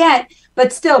that they get.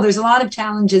 But still, there's a lot of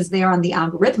challenges there on the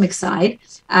algorithmic side,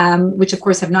 which, of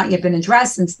course, have not yet been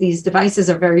addressed since these devices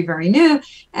are very, very new.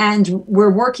 And we're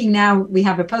working now. We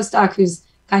have a postdoc who's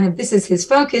kind of, this is his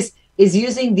focus, is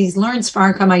using these learned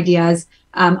SPARCum ideas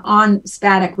on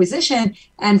SPAD acquisition.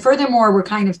 And furthermore, we're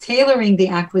kind of tailoring the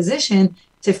acquisition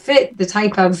to fit the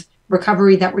type of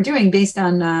recovery that we're doing based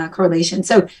on correlation.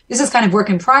 So this is kind of work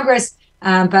in progress,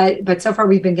 but so far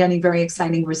we've been getting very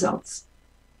exciting results.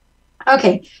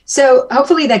 Okay, so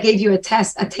hopefully that gave you a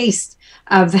taste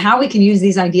of how we can use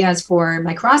these ideas for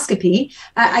microscopy.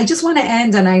 I just want to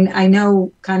end, and I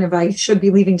know kind of I should be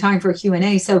leaving time for a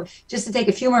Q&A, so just to take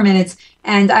a few more minutes,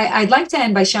 and I'd like to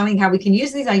end by showing how we can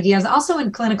use these ideas also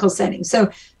in clinical settings.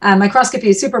 So microscopy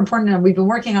is super important, and we've been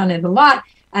working on it a lot,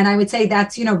 and I would say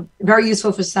that's, very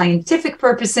useful for scientific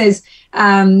purposes,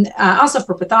 also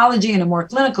for pathology in a more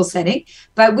clinical setting,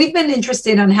 but we've been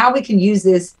interested on how we can use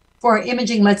this for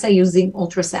imaging, let's say using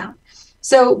ultrasound.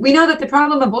 So we know that the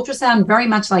problem of ultrasound, very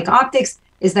much like optics,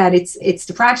 is that it's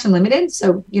diffraction limited.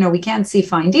 So, we can't see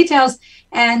fine details.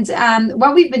 And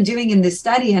what we've been doing in this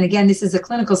study, and again, this is a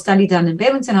clinical study done in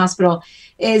Beilinson Hospital,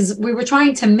 is we were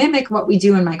trying to mimic what we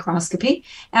do in microscopy.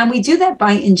 And we do that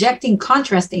by injecting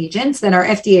contrast agents that are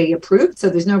FDA approved, so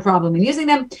there's no problem in using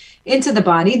them, into the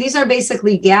body. These are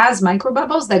basically gas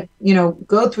microbubbles that,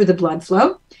 go through the blood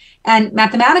flow. And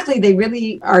mathematically, they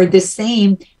really are the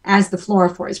same as the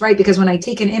fluorophores, right? Because when I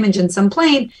take an image in some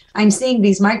plane, I'm seeing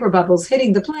these microbubbles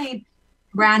hitting the plane,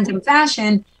 random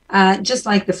fashion, just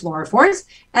like the fluorophores.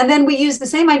 And then we use the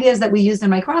same ideas that we used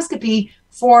in microscopy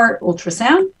for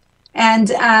ultrasound. And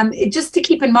just to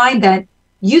keep in mind that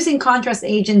using contrast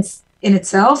agents in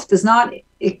itself does not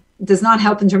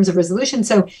help in terms of resolution.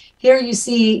 So here you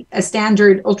see a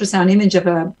standard ultrasound image of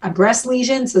a breast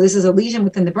lesion. So this is a lesion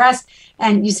within the breast,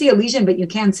 and you see a lesion, but you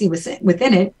can't see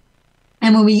within it.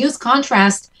 And when we use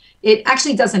contrast, it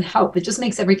actually doesn't help. It just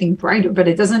makes everything brighter, but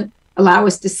it doesn't allow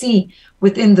us to see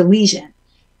within the lesion.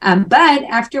 But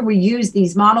after we use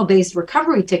these model-based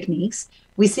recovery techniques,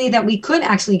 we see that we could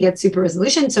actually get super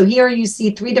resolution. So here you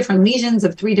see 3 different lesions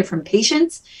of 3 different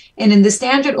patients. And in the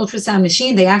standard ultrasound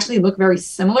machine, they actually look very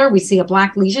similar. We see a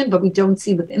black lesion, but we don't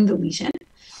see within the lesion.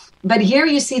 But here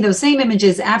you see those same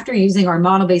images after using our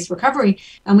model-based recovery,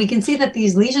 and we can see that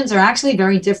these lesions are actually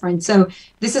very different. So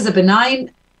this is a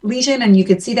benign lesion, and you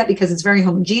can see that because it's very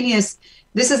homogeneous.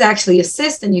 This is actually a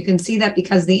cyst, and you can see that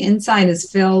because the inside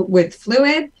is filled with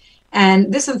fluid.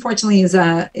 And this, unfortunately, is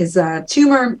a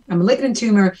tumor, a malignant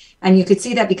tumor, and you could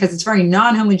see that because it's very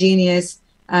non-homogeneous.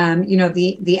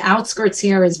 The outskirts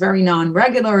here is very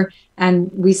non-regular,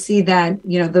 and we see that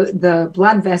the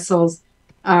blood vessels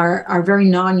are very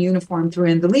non-uniform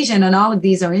through the lesion, and all of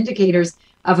these are indicators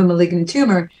of a malignant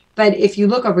tumor. But if you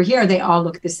look over here, they all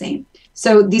look the same.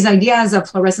 So these ideas of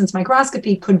fluorescence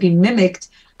microscopy could be mimicked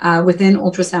within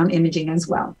ultrasound imaging as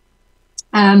well.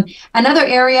 Another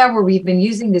area where we've been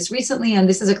using this recently, and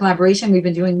this is a collaboration we've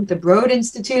been doing with the Broad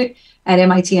Institute at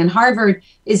MIT and Harvard,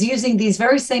 is using these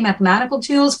very same mathematical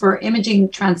tools for imaging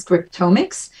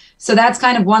transcriptomics. So that's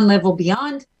kind of one level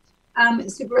beyond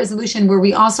super resolution, where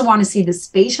we also want to see the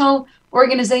spatial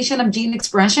organization of gene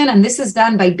expression. And this is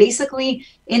done by basically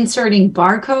inserting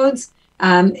barcodes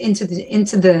into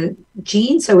the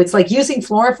gene. So it's like using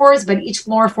fluorophores, but each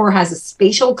fluorophore has a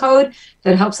spatial code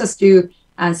that helps us do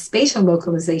spatial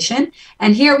localization.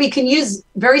 And here we can use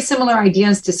very similar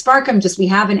ideas to SPARCM, just we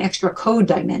have an extra code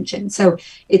dimension. So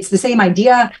it's the same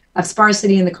idea of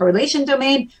sparsity in the correlation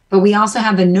domain, but we also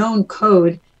have a known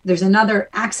code. There's another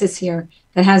axis here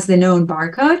that has the known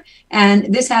barcode.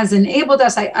 And this has enabled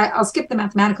us, I'll skip the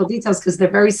mathematical details because they're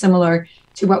very similar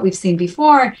to what we've seen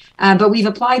before, but we've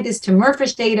applied this to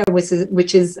MERFISH data,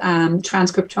 which is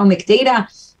transcriptomic data.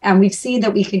 And we've seen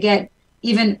that we could get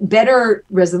even better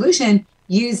resolution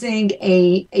using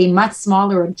a much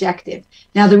smaller objective.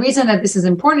 Now, the reason that this is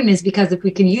important is because if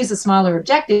we can use a smaller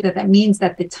objective, that means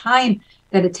that the time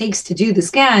that it takes to do the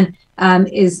scan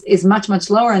is much, much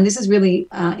lower. And this is really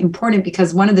important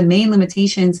because one of the main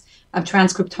limitations of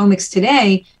transcriptomics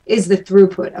today is the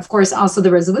throughput. Of course, also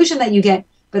the resolution that you get,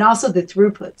 but also the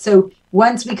throughput. So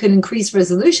once we could increase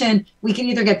resolution, we can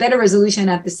either get better resolution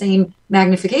at the same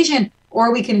magnification,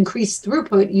 or we can increase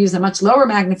throughput, use a much lower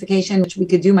magnification, which we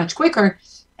could do much quicker,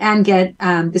 and get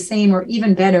the same or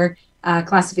even better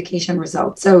classification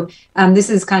results. So this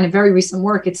is kind of very recent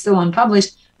work. It's still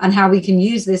unpublished on how we can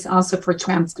use this also for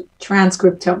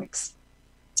transcriptomics.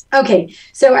 Okay,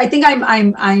 so I think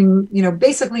I'm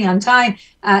basically on time.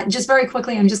 Just very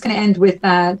quickly, I'm just going to end with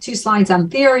 2 slides on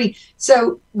theory.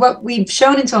 So what we've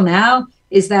shown until now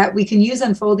is that we can use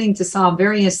unfolding to solve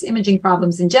various imaging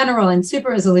problems in general and super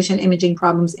resolution imaging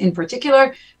problems in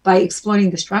particular by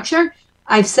exploiting the structure.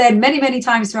 I've said many, many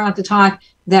times throughout the talk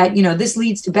that, this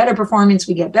leads to better performance.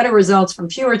 We get better results from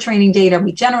fewer training data.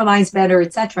 We generalize better,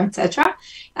 et cetera, et cetera.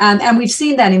 And we've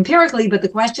seen that empirically, but the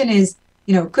question is,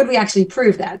 could we actually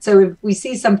prove that? So if we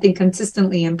see something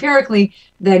consistently empirically,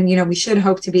 then, we should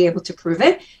hope to be able to prove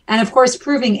it. And of course,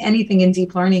 proving anything in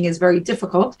deep learning is very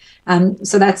difficult.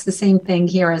 So that's the same thing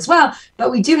here as well.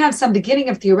 But we do have some beginning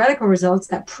of theoretical results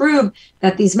that prove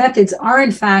that these methods are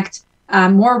in fact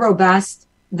more robust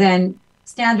than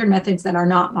standard methods that are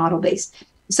not model-based.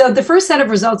 So the first set of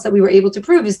results that we were able to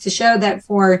prove is to show that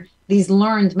for these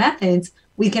learned methods,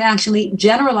 we can actually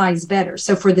generalize better.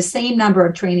 So for the same number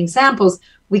of training samples,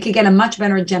 we could get a much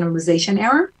better generalization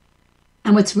error.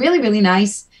 And what's really, really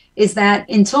nice is that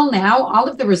until now, all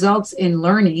of the results in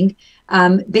learning,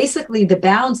 basically the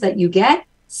bounds that you get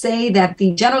say that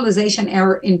the generalization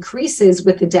error increases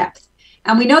with the depth.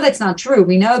 And we know that's not true.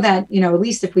 We know that, at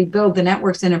least if we build the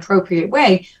networks in an appropriate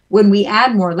way, when we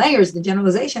add more layers, the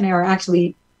generalization error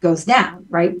actually goes down,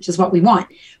 right? Which is what we want.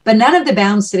 But none of the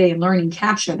bounds today in learning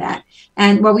capture that.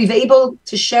 And what we've able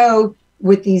to show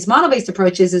with these model-based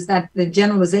approaches is that the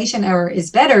generalization error is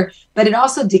better, but it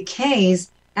also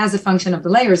decays as a function of the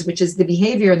layers, which is the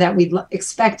behavior that we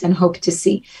expect and hope to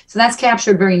see. So that's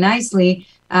captured very nicely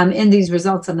in these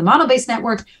results on the model-based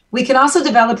network. We can also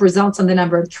develop results on the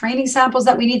number of training samples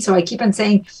that we need. So I keep on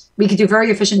saying we could do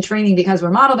very efficient training because we're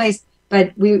model-based,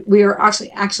 but we are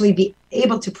actually be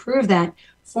able to prove that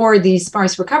for these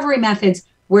sparse recovery methods,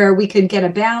 where we could get a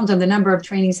bound on the number of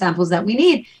training samples that we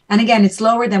need. And again, it's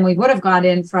lower than we would have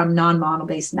gotten from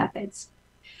non-model-based methods.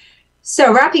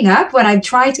 So wrapping up, what I've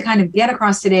tried to kind of get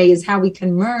across today is how we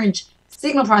can merge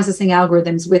signal processing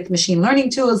algorithms with machine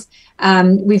learning tools.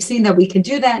 We've seen that we can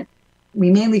do that.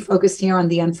 We mainly focused here on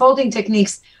the unfolding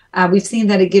techniques. We've seen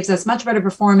that it gives us much better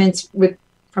performance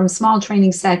from small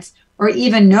training sets or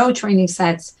even no training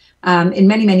sets. In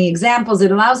many, many examples,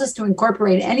 it allows us to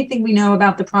incorporate anything we know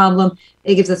about the problem.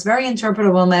 It gives us very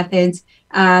interpretable methods.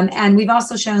 And we've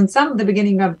also shown some of the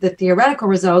beginning of the theoretical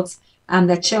results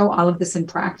that show all of this in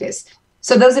practice.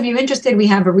 So those of you interested, we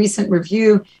have a recent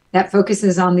review that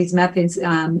focuses on these methods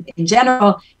in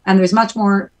general, and there's much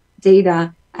more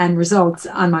data and results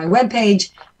on my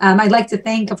webpage. I'd like to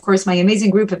thank, of course, my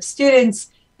amazing group of students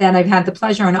that I've had the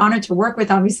pleasure and honor to work with.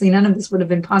 Obviously, none of this would have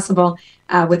been possible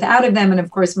without them. And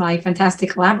of course, my fantastic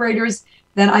collaborators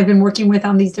that I've been working with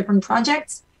on these different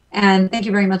projects. And thank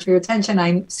you very much for your attention.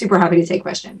 I'm super happy to take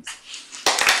questions.